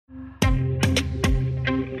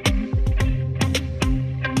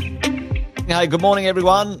Hey, good morning,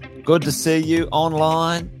 everyone. Good to see you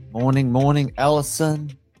online. Morning,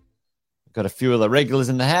 Alison. Got a few of the regulars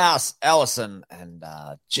in the house. Alison and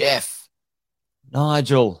Jeff,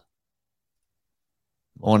 Nigel.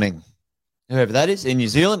 Morning. Whoever that is in New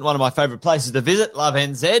Zealand, one of my favourite places to visit. Love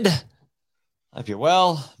NZ. Hope you're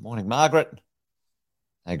well. Morning, Margaret.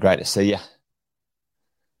 Hey, great to see you.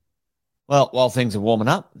 Well, while things are warming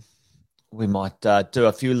up, we might do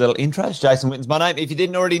a few little intros. Jason Witten's my name. If you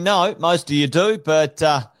didn't already know, most of you do, but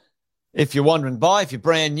if you're wandering by, if you're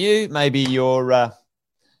brand new, maybe you're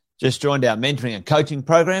just joined our mentoring and coaching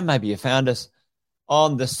program, maybe you found us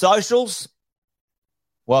on the socials,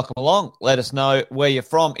 welcome along. Let us know where you're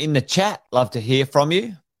from in the chat. Love to hear from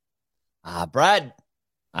you. Brad,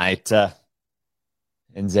 mate,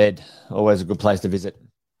 NZ, always a good place to visit.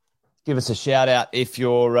 Give us a shout out if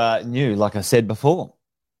you're new, like I said before.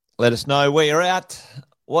 Let us know where you're at,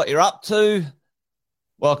 what you're up to.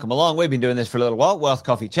 Welcome along. We've been doing this for a little while. Wealth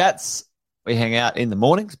Coffee Chats. We hang out in the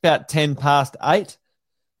mornings, about 10 past 8,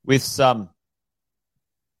 with some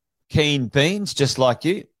keen beans, just like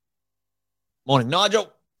you. Morning,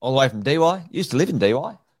 Nigel, all the way from DY. Used to live in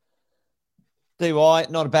DY. DY,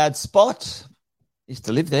 not a bad spot. Used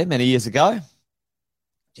to live there many years ago.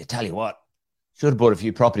 I tell you what, should have bought a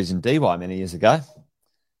few properties in DY many years ago.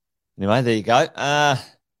 Anyway, there you go.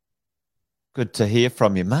 Good to hear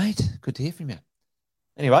from you, mate. Good to hear from you.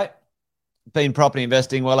 Anyway, been property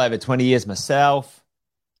investing well over 20 years myself.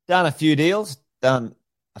 Done a few deals. Done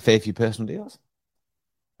a fair few personal deals.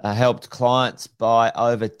 Helped clients buy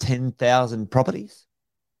over 10,000 properties.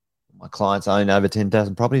 My clients own over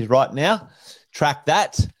 10,000 properties right now. Track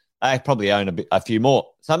that. I probably own a few more.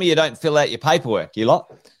 Some of you don't fill out your paperwork, you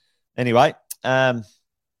lot. Anyway, do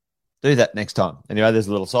that next time. Anyway, there's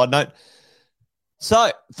a little side note.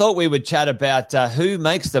 So, thought we would chat about who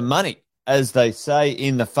makes the money, as they say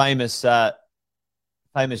in the famous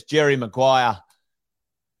Jerry Maguire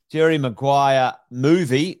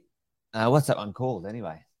movie. What's that one called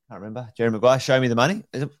anyway? Can't remember. Jerry Maguire, Show Me the Money.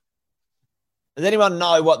 Does anyone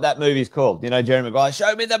know what that movie is called? You know, Jerry Maguire,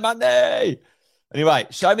 Show Me the Money. Anyway,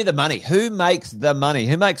 show me the money. Who makes the money?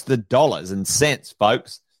 Who makes the dollars and cents,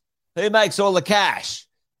 folks? Who makes all the cash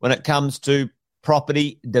when it comes to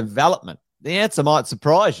property development? The answer might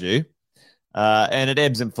surprise you, and it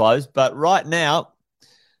ebbs and flows. But right now,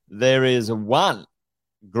 there is one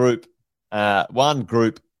group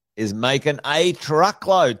is making a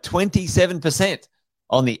truckload, 27%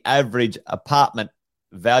 on the average apartment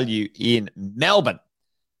value in Melbourne.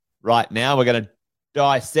 Right now, we're going to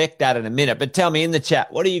dissect that in a minute. But tell me in the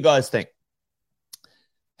chat, what do you guys think?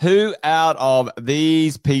 Who out of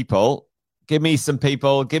these people, give me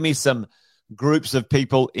some groups of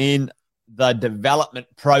people in the development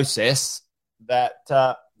process that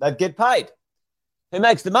get paid. Who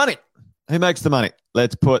makes the money? Who makes the money?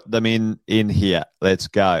 Let's put them in here. Let's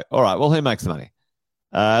go. All right, well, who makes the money?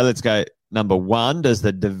 Let's go. Number 1, does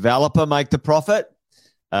the developer make the profit?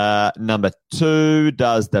 Number 2,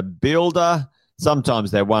 does the builder?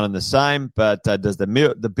 Sometimes they're one and the same, but does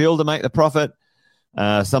the builder make the profit?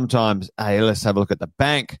 Sometimes, hey, let's have a look at the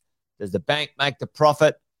bank. Does the bank make the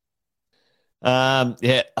profit?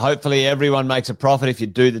 Yeah, hopefully everyone makes a profit if you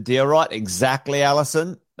do the deal right. Exactly,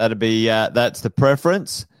 Alison. That'd be that's the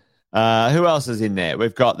preference. Who else is in there?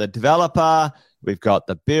 We've got the developer, we've got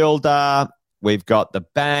the builder, we've got the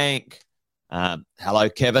bank. Hello,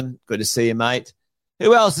 Kevin. Good to see you, mate.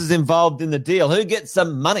 Who else is involved in the deal? Who gets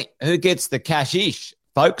some money? Who gets the cashish,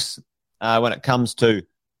 folks? When it comes to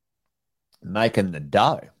making the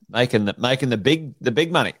dough, making the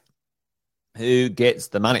big money. Who gets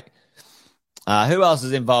the money? Who else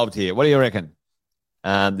is involved here? What do you reckon?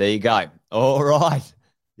 There you go. All right.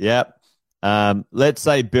 Yep. Let's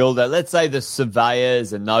say builder. Let's say the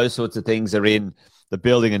surveyors and those sorts of things are in the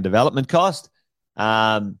building and development cost.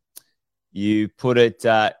 You put it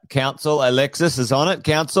council. Alexis is on it.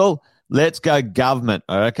 Council. Let's go government.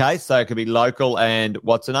 Okay. So it could be local and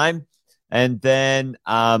what's the name? And then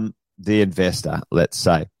the investor. Let's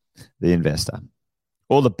say the investor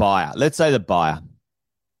or the buyer. Let's say the buyer.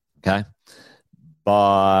 Okay.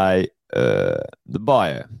 By the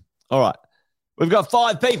buyer. All right. We've got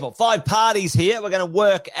 5 people, 5 parties here. We're going to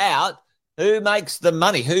work out who makes the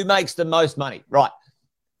money, who makes the most money. Right.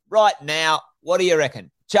 Right now, what do you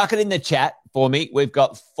reckon? Chuck it in the chat for me. We've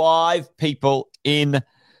got 5 people in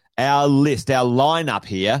our list, our lineup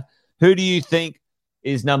here. Who do you think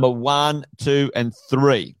is number 1, 2, and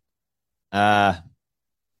 3? 1,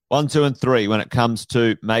 2, and 3 when it comes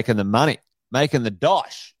to making the money, making the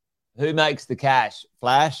dosh. Who makes the cash?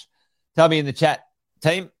 Flash, tell me in the chat,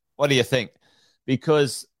 team, what do you think?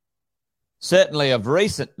 Because certainly of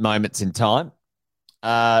recent moments in time,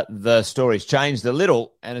 the story's changed a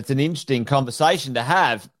little, and it's an interesting conversation to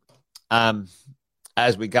have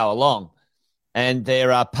as we go along. And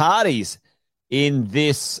there are parties in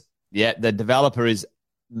this. Yeah, the developer is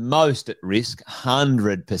most at risk,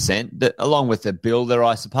 100%, along with the builder,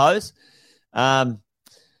 I suppose.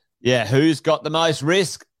 Who's got the most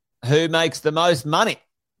risk? Who makes the most money?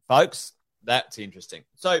 Folks, that's interesting.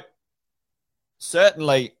 So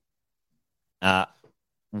certainly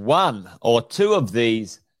one or two of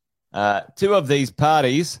these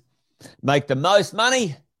parties make the most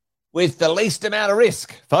money with the least amount of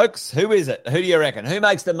risk. Folks, who is it? Who do you reckon? Who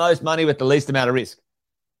makes the most money with the least amount of risk?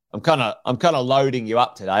 I'm kind of loading you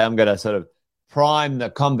up today. I'm going to sort of prime the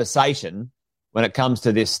conversation when it comes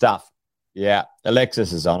to this stuff. Yeah,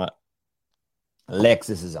 Alexis is on it.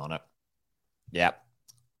 Yeah.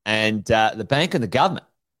 And the bank and the government.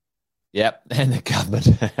 Yep, and the government.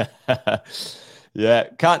 Yeah,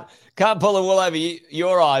 can't pull the wool over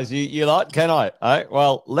your eyes. You like, can I? All right,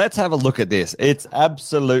 well, let's have a look at this. It's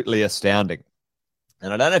absolutely astounding.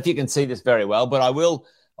 And I don't know if you can see this very well, but I'll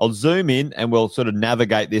zoom in and we'll sort of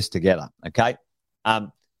navigate this together, okay?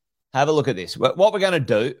 Have a look at this. What we're going to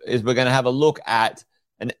do is we're going to have a look at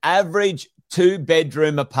an average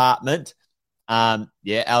two-bedroom apartment.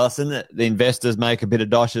 Alison, the investors make a bit of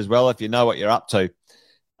dosh as well if you know what you're up to.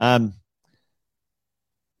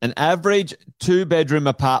 An average two-bedroom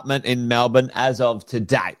apartment in Melbourne as of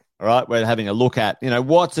today, all right? We're having a look at,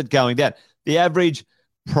 what's it going down? The average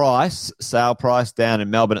sale price down in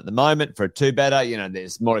Melbourne at the moment for a two-bedder,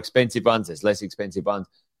 there's more expensive ones, there's less expensive ones,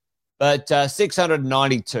 but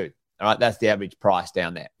 692, all right? That's the average price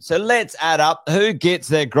down there. So let's add up who gets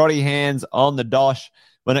their grotty hands on the dosh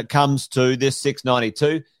when it comes to this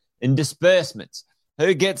 692 in disbursements.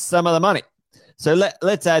 Who gets some of the money? So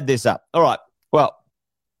let's add this up. All right, well,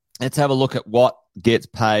 let's have a look at what gets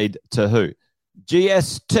paid to who.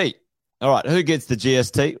 GST. All right, who gets the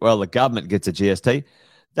GST? Well, the government gets a GST.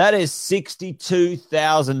 That is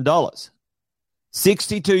 $62,000.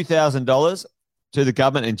 $62,000 to the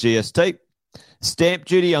government in GST. Stamp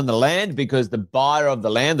duty on the land, because the buyer of the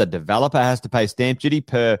land, the developer, has to pay stamp duty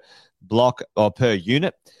per block or per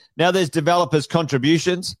unit. Now, there's developers'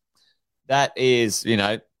 contributions. That is,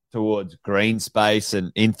 towards green space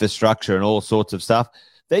and infrastructure and all sorts of stuff.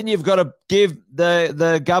 Then you've got to give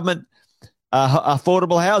the government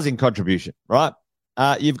affordable housing contribution, right?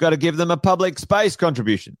 You've got to give them a public space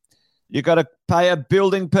contribution. You've got to pay a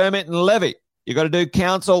building permit and levy. You've got to do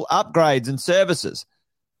council upgrades and services.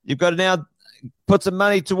 You've got to now put some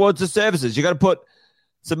money towards the services. You've got to put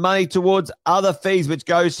some money towards other fees, which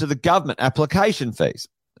goes to the government, application fees,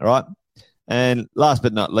 all right? And last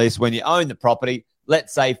but not least, when you own the property,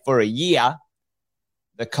 let's say for a year,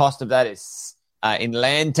 the cost of that is in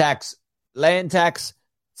land tax,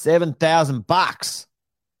 $7,000.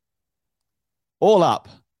 All up.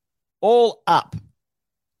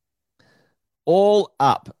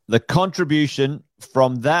 The contribution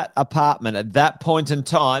from that apartment at that point in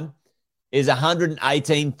time is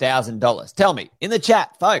 $118,000. Tell me in the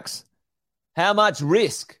chat, folks, how much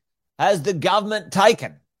risk has the government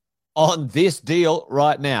taken on this deal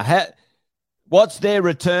right now? What's their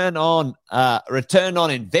return on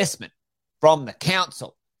investment from the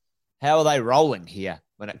council? How are they rolling here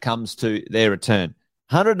when it comes to their return?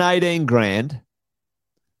 118 grand,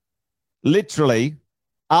 literally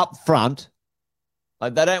up front.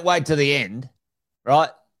 Like, they don't wait to the end,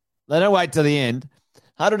 right? They don't wait to the end.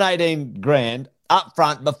 118 grand up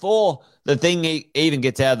front before the thing even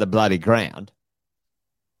gets out of the bloody ground.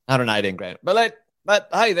 118 grand. But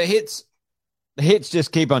hey, the hits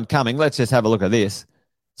just keep on coming. Let's just have a look at this.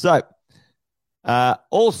 So,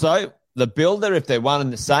 also, the builder, if they're one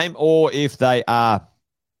and the same, or if they are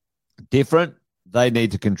different, they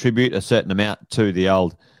need to contribute a certain amount to the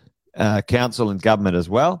old council and government as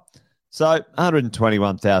well. So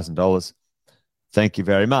 $121,000. Thank you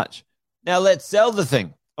very much. Now let's sell the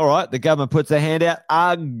thing. All right, the government puts their hand out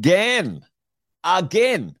again. I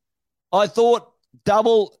thought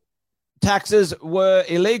double taxes were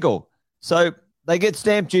illegal. So they get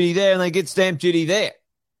stamp duty there and they get stamp duty there.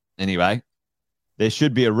 Anyway, there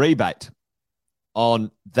should be a rebate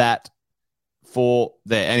on that for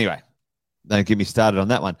there. Anyway, don't get me started on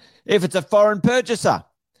that one. If it's a foreign purchaser,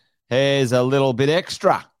 here's a little bit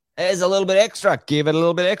extra. Give it a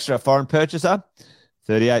little bit extra. Foreign purchaser,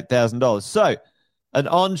 $38,000. So an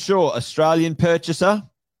onshore Australian purchaser,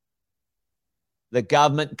 the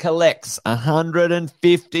government collects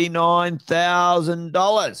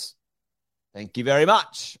 $159,000. Thank you very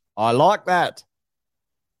much. I like that.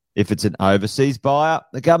 If it's an overseas buyer,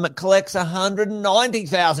 the government collects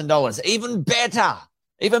 $190,000. Even better.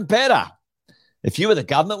 Even better. If you were the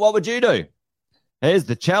government, what would you do? Here's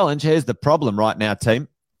the challenge. Here's the problem right now, team.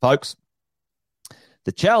 Folks,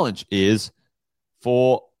 the challenge is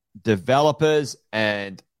for developers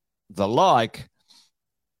and the like,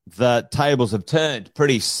 the tables have turned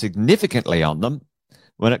pretty significantly on them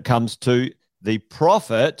when it comes to the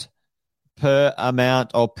profit per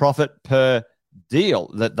amount or profit per deal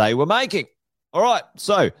that they were making. All right,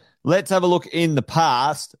 so let's have a look in the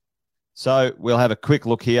past. So we'll have a quick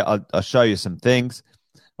look here. I'll show you some things.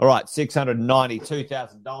 All right,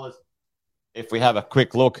 $692,000. If we have a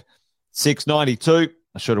quick look, 692.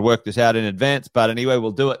 I should have worked this out in advance, but anyway,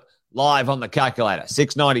 we'll do it live on the calculator.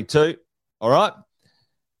 692. All right.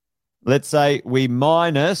 Let's say we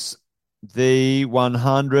minus the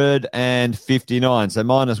 159. So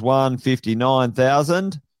minus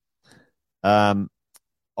 159,000 of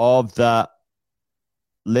the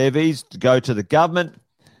levies to go to the government.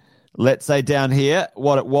 Let's say down here,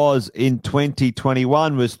 what it was in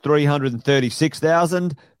 2021 was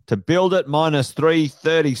 336,000. To build it, minus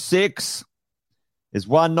 336 is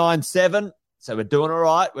 197. So we're doing all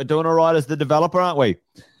right. We're doing all right as the developer, aren't we?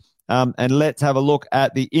 And let's have a look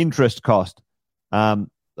at the interest cost. The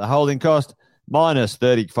holding cost minus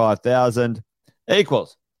 35,000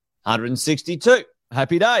 equals 162.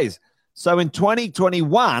 Happy days. So in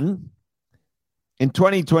 2021,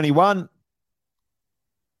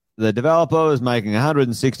 the developer was making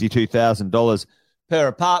 $162,000 per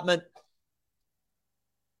apartment.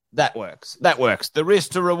 That works. That works. The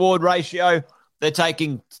risk to reward ratio, they're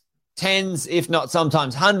taking tens, if not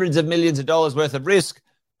sometimes hundreds of millions of dollars worth of risk.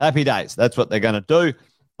 Happy days. That's what they're going to do.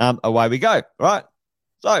 Away we go. Right.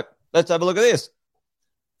 So let's have a look at this.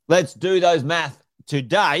 Let's do those math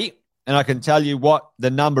today. And I can tell you what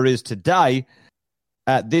the number is today.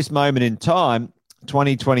 At this moment in time,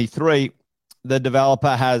 2023, the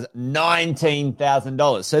developer has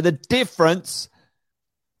 $19,000. So the difference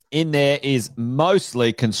in there is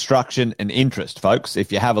mostly construction and interest, folks.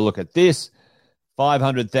 If you have a look at this,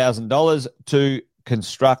 $500,000 to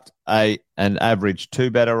construct an average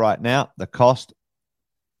two-bedder right now. The cost,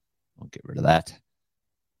 I'll get rid of that.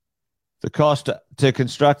 The cost to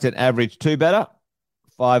construct an average two-bedder,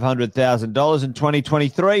 $500,000 in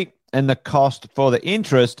 2023. And the cost for the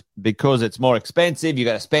interest, because it's more expensive, you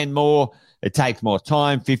got to spend more, it takes more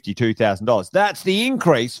time, $52,000. That's the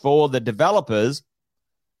increase for the developers.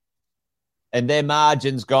 And their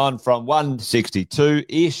margin's gone from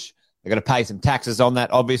 162-ish. They're going to pay some taxes on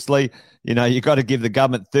that, obviously. You know, you've got to give the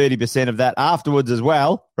government 30% of that afterwards as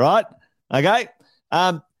well, right? Okay?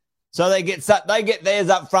 So they get theirs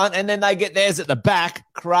up front, and then they get theirs at the back.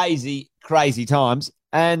 Crazy, crazy times.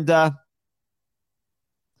 And now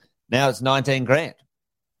it's 19 grand.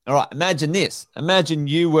 All right, imagine this. Imagine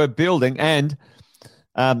you were building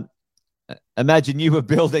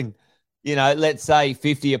you know, let's say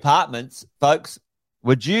 50 apartments, folks.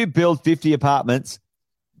 Would you build 50 apartments,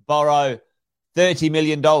 borrow $30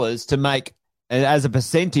 million to make, as a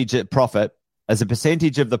percentage of profit, let's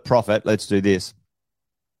do this.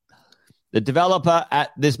 The developer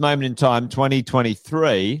at this moment in time,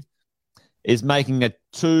 2023, is making a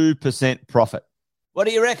 2% profit. What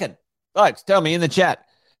do you reckon? Folks, tell me in the chat.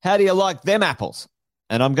 How do you like them apples?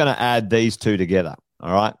 And I'm going to add these two together,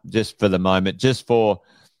 all right, just for the moment, just for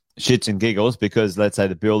shits and giggles, because let's say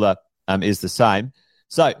the builder is the same.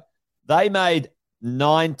 So they made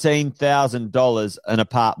 $19,000 an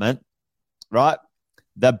apartment, right?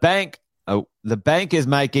 The bank is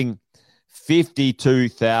making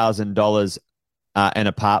 $52,000 an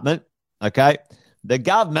apartment, okay? The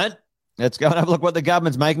government, let's go and have a look what the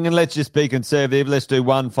government's making, and let's just be conservative. Let's do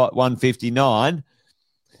 159,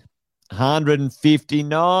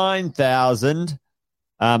 159,000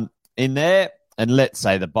 in there. And let's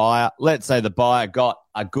say the buyer got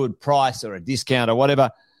a good price or a discount or whatever.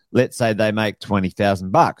 Let's say they make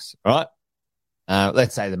 $20,000, right?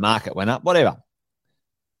 Let's say the market went up, whatever.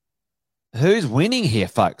 Who's winning here,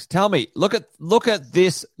 folks? Tell me. Look at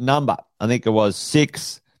this number. I think it was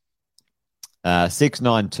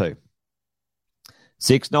 692.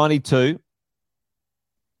 692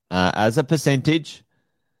 as a percentage.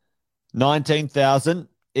 19,000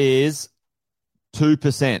 is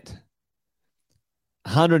 2%.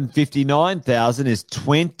 159,000 is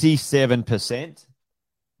 27%.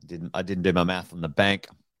 I didn't do my math on the bank.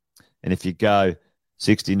 And if you go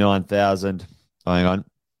 69,000, hang on,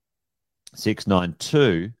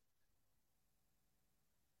 692,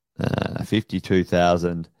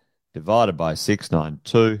 52,000 divided by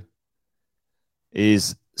 692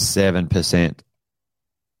 is 7%.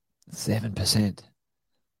 7%.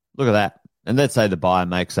 Look at that. And let's say the buyer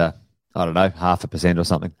makes I don't know, 0.5% or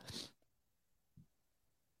something.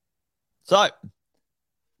 So,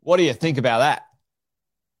 what do you think about that?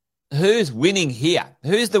 Who's winning here?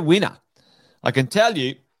 Who's the winner? I can tell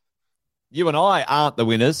you, you and I aren't the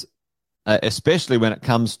winners, especially when it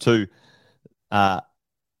comes to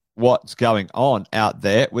what's going on out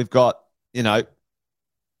there. We've got,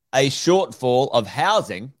 a shortfall of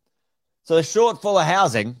housing. So a shortfall of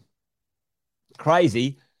housing,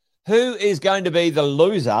 crazy. Who is going to be the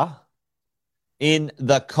loser in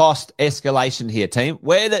the cost escalation here, team?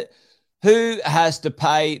 Who has to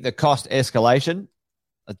pay the cost escalation?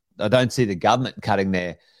 I don't see the government cutting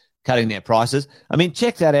their prices. I mean,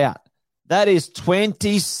 check that out. That is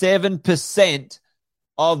 27%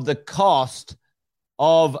 of the cost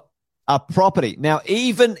of a property. Now,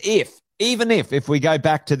 even if we go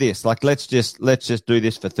back to this, like let's just do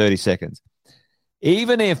this for 30 seconds.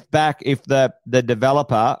 Even if the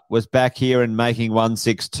developer was back here and making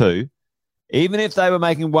 162, even if they were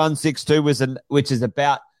making 162, which is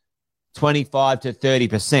about 25 to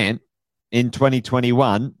 30% in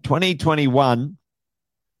 2021,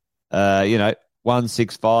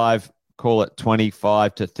 165, call it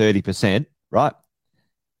 25 to 30%, right?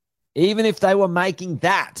 Even if they were making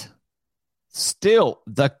that, still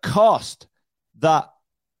the cost, the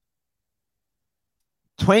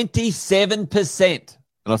 27%, and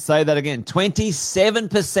I'll say that again,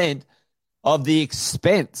 27% of the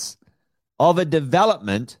expense of a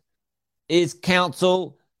development is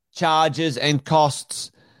council charges and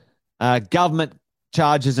costs, government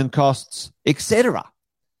charges and costs, etc.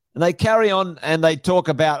 And they carry on and they talk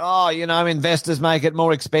about, investors make it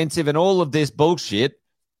more expensive and all of this bullshit.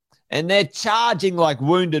 And they're charging like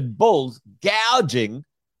wounded bulls, gouging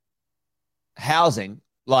housing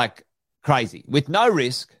like crazy with no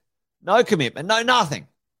risk, no commitment, no nothing.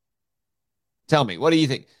 Tell me, what do you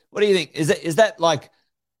think? What do you think? Is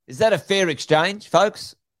that a fair exchange,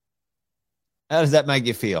 folks? How does that make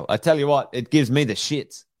you feel? I tell you what, it gives me the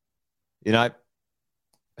shits.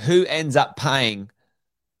 Who ends up paying?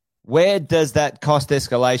 Where does that cost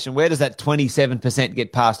escalation, where does that 27%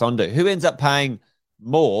 get passed on to? Who ends up paying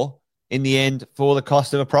more in the end for the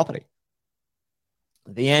cost of a property?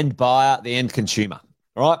 The end buyer, the end consumer,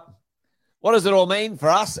 all right? What does it all mean for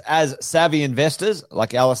us as savvy investors?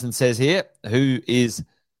 Like Alison says here, who is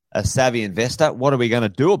a savvy investor? What are we going to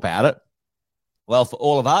do about it? Well, for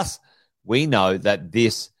all of us, we know that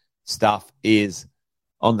this stuff is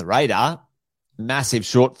on the radar, massive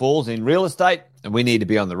shortfalls in real estate, and we need to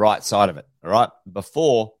be on the right side of it, all right?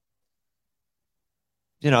 Before,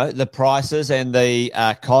 the prices and the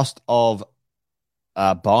cost of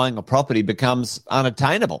buying a property becomes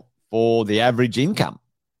unattainable for the average income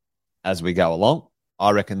as we go along. I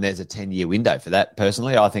reckon there's a 10-year window for that,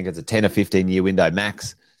 personally. I think it's a 10 or 15-year window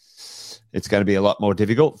max. It's going to be a lot more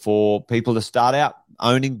difficult for people to start out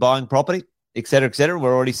owning, buying property, et cetera, et cetera.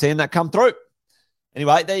 We're already seeing that come through.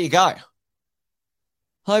 Anyway, there you go.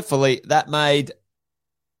 Hopefully that made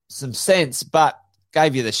some sense, but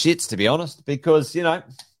gave you the shits, to be honest, because,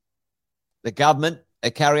 the government, they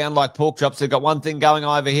carry on like pork chops. They've got one thing going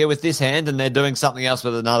over here with this hand and they're doing something else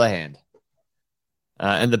with another hand.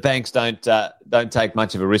 And the banks don't take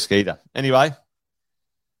much of a risk either. Anyway,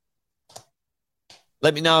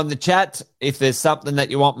 let me know in the chat if there's something that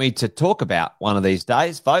you want me to talk about one of these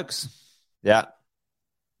days, folks. Yeah.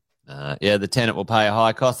 The tenant will pay a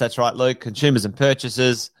high cost. That's right, Luke. Consumers and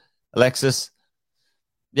purchasers. Alexis.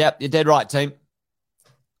 Yep, you're dead right, team.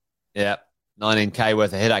 Yeah, 19K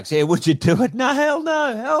worth of headaches. Yeah, would you do it? No, hell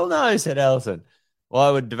no, said Alison. Why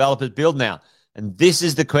would developers build now? And this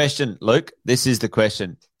is the question, Luke. This is the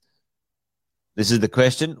question.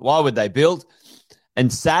 Why would they build?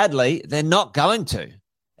 And sadly, they're not going to.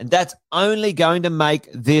 And that's only going to make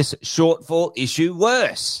this shortfall issue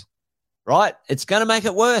worse, right? It's going to make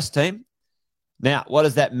it worse, team. Now, what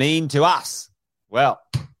does that mean to us? Well,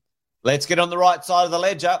 let's get on the right side of the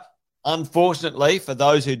ledger. Unfortunately, for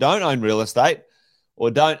those who don't own real estate or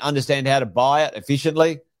don't understand how to buy it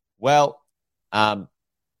efficiently, well,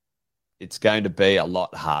 it's going to be a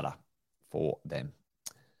lot harder for them.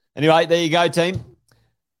 Anyway, there you go, team.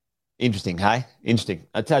 Interesting, hey? Interesting.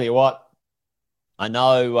 I tell you what, I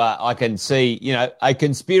know I can see, a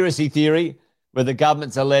conspiracy theory where the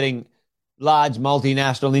governments are letting large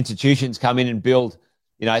multinational institutions come in and build,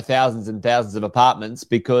 thousands and thousands of apartments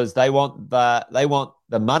because they want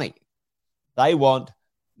the money. They want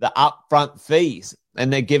the upfront fees,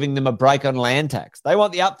 and they're giving them a break on land tax. They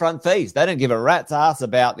want the upfront fees. They don't give a rat's ass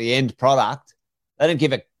about the end product. They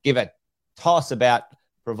don't give a toss about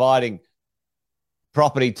providing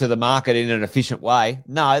property to the market in an efficient way.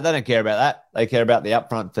 No, they don't care about that. They care about the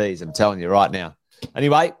upfront fees, I'm telling you right now.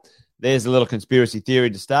 Anyway, there's a little conspiracy theory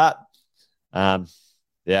to start. Yeah,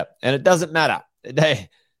 and it doesn't matter.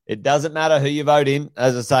 It doesn't matter who you vote in.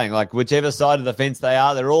 As I was saying, like whichever side of the fence they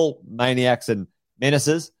are, they're all maniacs and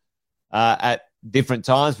menaces at different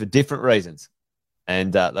times for different reasons.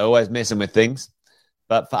 And they're always messing with things.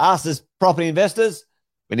 But for us as property investors,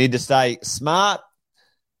 we need to stay smart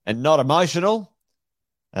and not emotional,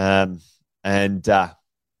 and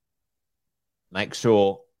make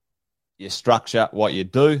sure you structure what you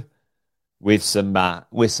do with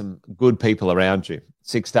some good people around you.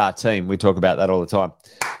 6-star team, we talk about that all the time.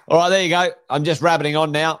 All right, there you go. I'm just rabbiting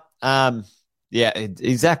on now.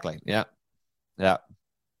 Exactly. Yeah.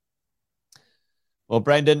 Well,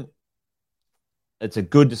 Brendan, it's a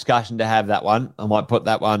good discussion to have, that one. I might put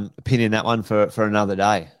that one, pin in that one for another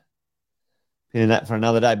day. Pin in that for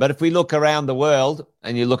another day. But if we look around the world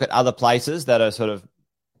and you look at other places that are sort of,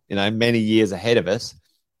 many years ahead of us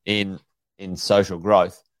in social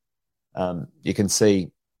growth, you can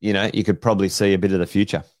see, you could probably see a bit of the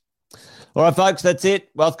future. All right, folks, that's it.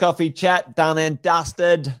 Wealth Coffee Chat done and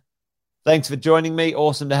dusted. Thanks for joining me.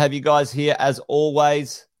 Awesome to have you guys here as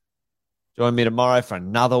always. Join me tomorrow for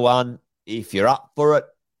another one if you're up for it.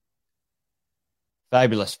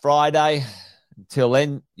 Fabulous Friday. Until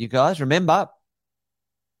then, you guys, remember,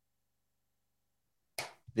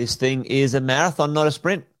 this thing is a marathon, not a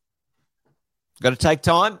sprint. Got to take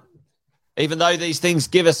time. Even though these things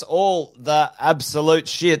give us all the absolute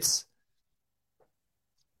shits,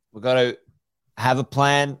 we've got to have a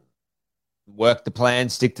plan, work the plan,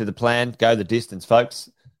 stick to the plan, go the distance, folks.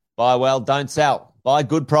 Buy well, don't sell. Buy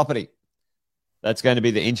good property. That's going to be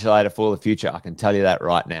the insulator for the future. I can tell you that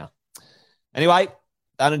right now. Anyway,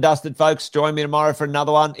 done and dusted, folks. Join me tomorrow for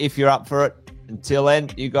another one if you're up for it. Until then,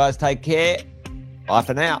 you guys take care. Bye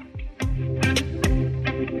for now.